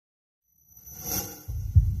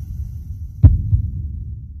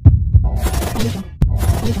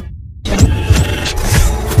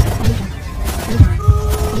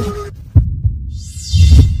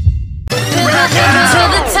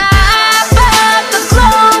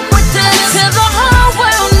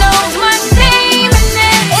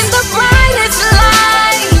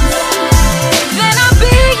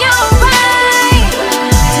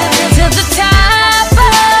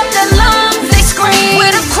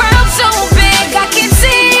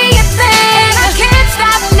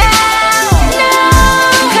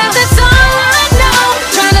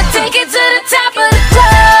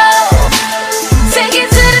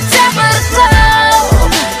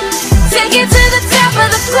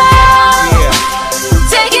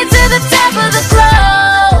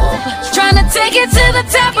to the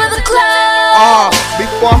top of the club.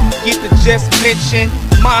 Before I forget to just mention,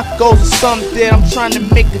 my goals are something that I'm trying to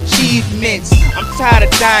make achievements. I'm tired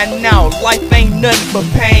of dying out, life ain't nothing but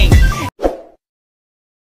pain.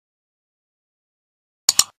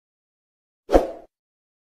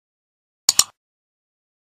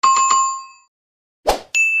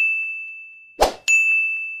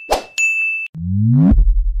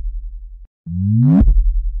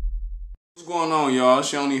 What's going on, y'all?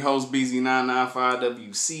 It's your only host,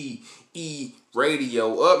 BZ995WCE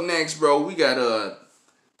Radio. Up next, bro, we got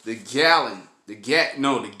the Gatlin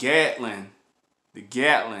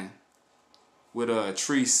with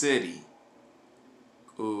Tree City.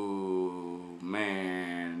 Ooh,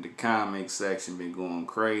 man, the comic section been going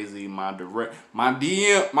crazy. My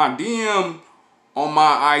DM on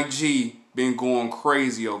my IG been going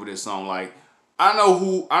crazy over this song. Like, I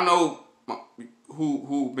know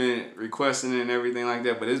who been requesting it and everything like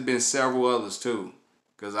that, but it's been several others too.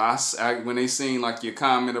 Cause I when they seen like your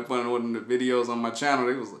comment up on one of the videos on my channel,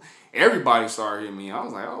 everybody started hitting me. I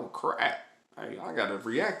was like, oh crap, I gotta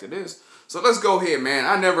react to this. So let's go ahead, man.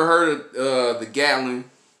 I never heard of the Gatlin,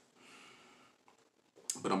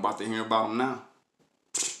 but I'm about to hear about him now.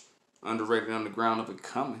 Underrated, underground, up and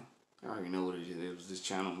coming. I already know what it is. It was this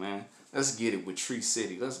channel, man. Let's get it with Tree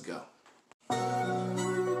City. Let's go.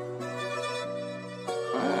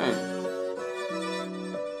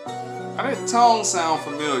 That tone sound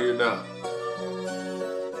familiar though.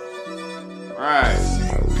 Right.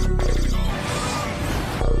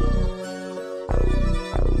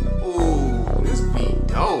 Ooh, this beat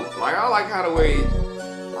dope. Like, I like how the way,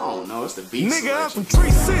 I don't know, it's the beat. Nigga, I'm from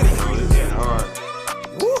Tree City. Oh, this shit hard.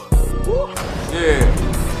 Woo, woo. Yeah.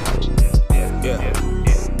 Yeah.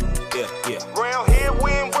 Round here,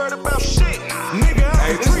 we ain't worried about shit. Nigga, I'm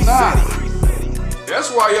Hey, from this Tree not. City. That's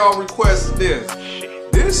why y'all requested this.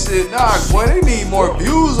 This shit, nah, boy, they need more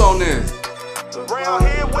views on this. Around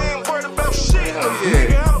here, we ain't worried about shit. Hell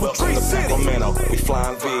yeah. Welcome to Sacramento, we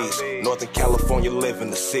flying V's. Northern California, live in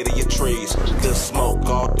the city of trees. Good smoke,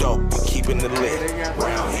 all dope, we keeping it lit.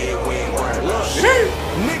 Around here, we ain't worried about shit.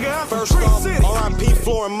 Nigga, I'm from Tree City. R.I.P.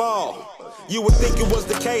 Floor and Mall. You would think it was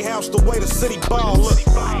the K-House the way the city ball. Look,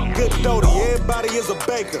 good doty, everybody is a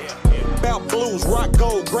baker. Bout blues, rock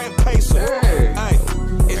gold, Grand Pacer. Hey.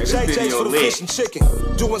 It's JJ's for the fish and chicken.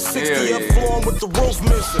 Doing 60 up flooring with the roof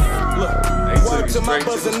missing. Look, word to my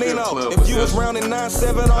cousin Nino. If you was round in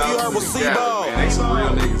 9-7, all you heard was C-Ball.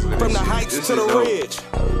 From the heights to the ridge.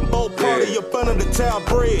 Boat party up under the Tower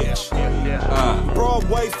Bridge.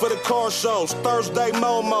 Broadway for the car shows. Thursday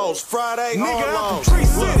Momos. Friday Harlow's. Tree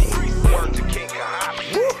City. Word to King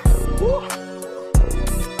Kahami.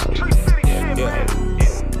 Tree City shit, man.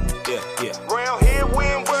 Yeah. Round here, we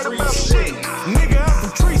ain't worried about shit. Nigga, I'm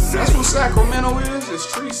from Tree City. That's what Sacramento is?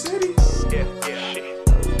 It's Tree City? Yeah.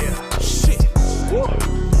 Shit.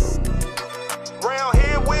 Round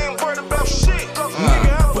here, we ain't worried about shit.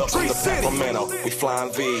 Nigga, I'm from Tree City. Sacramento, we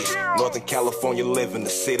flying V's. Northern California, live in the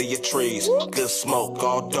city of trees. Good smoke,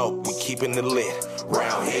 all dope, we keeping it lit.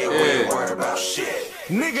 Round here, we ain't worried about shit.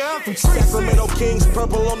 Nigga, I'm from Sacramento Kings,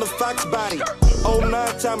 purple on the Fox body. 09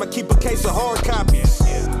 time, I keep a case of hard copies.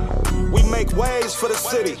 We make waves for the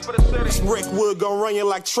city. This Rick Wood gon' run you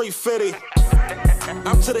like Tree Fitty.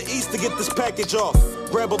 I'm to the east to get this package off.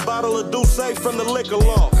 Grab a bottle of Douce from the liquor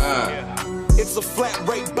law. It's a flat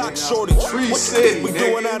rate box shortage. Tree City, we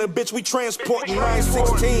doing out of bitch? We transporting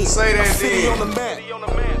 916. Say that city then. on the map.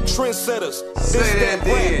 Trendsetters. Say This that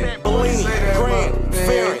then. Bellini, Say that, Grand, man.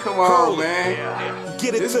 Ferry, Come on, Curly. man.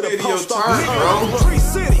 Get it This to the video post turn, office. bro. Tree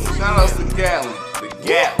City. Shout outs to Gatlin. The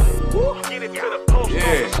Gatlin. Get it to the post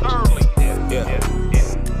office early. Yeah.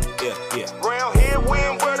 Round here, we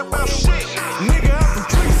ain't worried about shit. Nigga, I'm from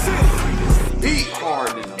Tree City. Beat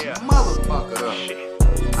hard than a motherfucker up.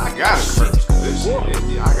 I gotta curse, cause this shit,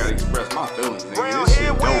 I gotta express my feelings, nigga. Round This here,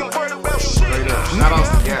 shit we ain't dope. worried about shit. Straight up. Shout outs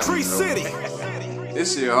to Gatlin. Tree City.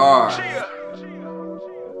 This shit hard.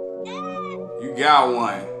 You got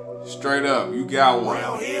one. Straight up, you got one.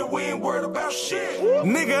 Round here, we ain't worried about shit.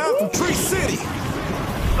 Nigga, I'm from Tree City.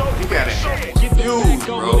 You gotta have more views,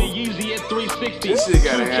 bro. This shit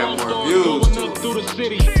gotta have more views to it. Straight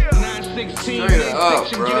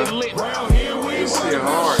up, bro. This shit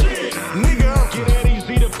hard. Nigga, Get that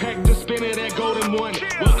easy to pack the spinner, that golden one.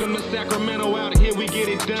 Welcome to Sacramento, out here we get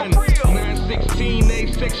it done. 916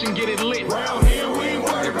 A section, get it lit. Round here we ain't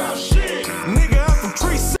worried about shit. Nigga, I'm from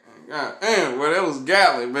Tree City. God damn, well, that was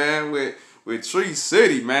Gatlin, man, with Tree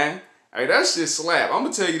City, man. Hey, that shit slap. I'm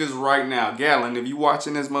gonna tell you this right now. Gatlin, if you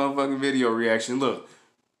watching this motherfucking video reaction, look,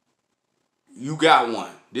 you got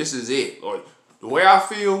one. This is it. Or the way I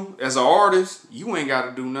feel as an artist, you ain't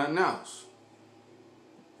gotta do nothing else.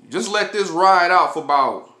 just let this ride out for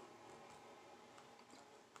about,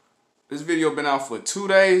 this video been out for 2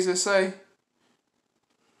 days, they say.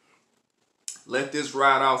 Let this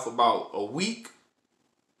ride out for about a week.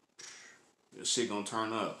 This shit gonna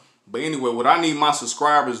turn up. But anyway, what I need my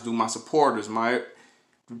subscribers to do, my supporters, the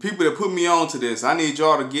people that put me on to this, I need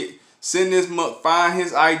y'all to send this, find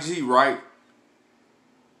his IG, right?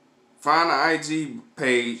 Find the IG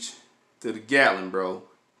page to the Gatlin, bro.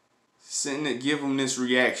 Send it, give him this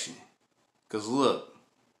reaction. Cause look,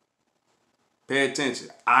 pay attention.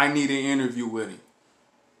 I need an interview with him.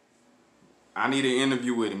 I need an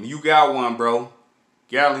interview with him. You got one, bro.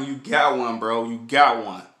 Gatlin, you got one, bro. You got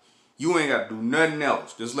one. You ain't got to do nothing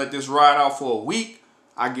else. Just let this ride out for a week.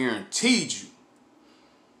 I guaranteed you.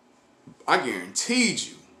 I guaranteed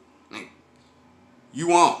you.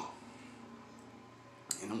 You on.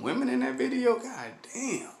 And the women in that video, god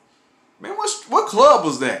damn. Man, what club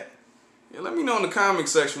was that? Yeah, let me know in the comment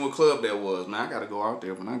section what club that was. Man, I got to go out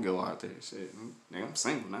there when I go out there. Shit, nigga, I'm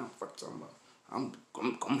single now. What the fuck you talking about?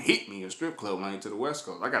 I'm hit me a strip club when I get to the West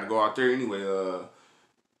Coast. I got to go out there anyway.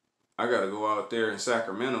 I got to go out there in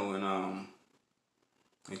Sacramento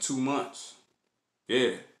in 2 months.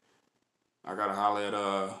 Yeah. I got to holler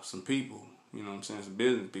at some people. You know what I'm saying? Some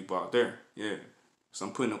business people out there. Yeah. So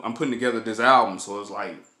I'm putting together this album, so it's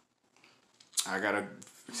like I got a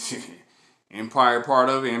Empire part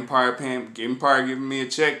of it. Empire giving me a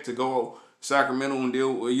check to go Sacramento and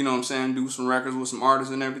deal, you know what I'm saying, do some records with some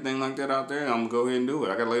artists and everything like that out there. I'm gonna go ahead and do it.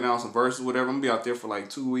 I gotta lay down some verses, whatever. I'm gonna be out there for like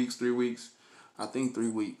 2 weeks, 3 weeks. I think 3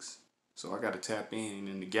 weeks. So I gotta tap in.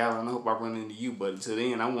 And the Gatlin, I hope I run into you, but until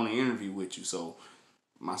then, I want to interview with you. So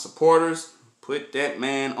my supporters, put that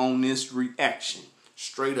man on this reaction.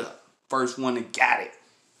 Straight up. First one that got it.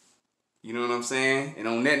 You know what I'm saying? And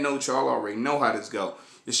on that note, y'all already know how this go.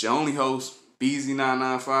 It's your only host,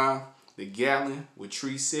 BZ995, the Gatlin with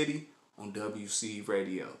Tree City on WC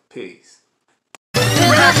Radio. Peace. To the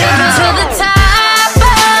top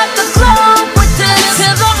of the globe,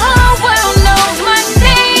 till the whole world knows my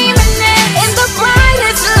name, and in the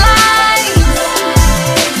brightest light,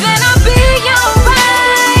 then I'll be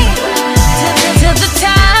alright. To the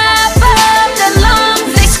top of the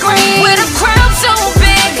lungs they scream, with a crowd so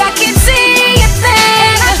big I can't see a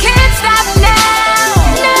thing, and I can't stop now,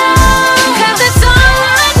 no, 'cause it's all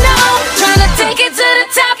I know. Trying to take it to the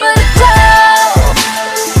top of the globe,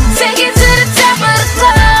 take it to the top of the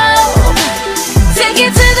globe, take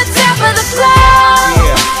it to the top of the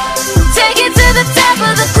globe, take it to the top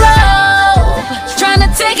of the globe, trying to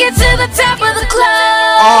take it to the top of the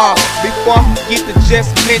globe. Before I forget to just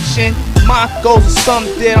mention, my goals are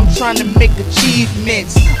something that I'm trying to make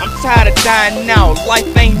achievements. I'm tired of dying out, life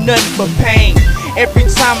ain't nothing but pain. Every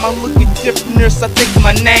time I look at differentness, I think of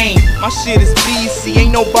my name. My shit is BC,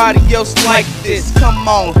 ain't nobody else like this. Come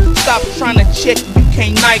on, stop trying to check, you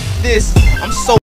can't like this. I'm so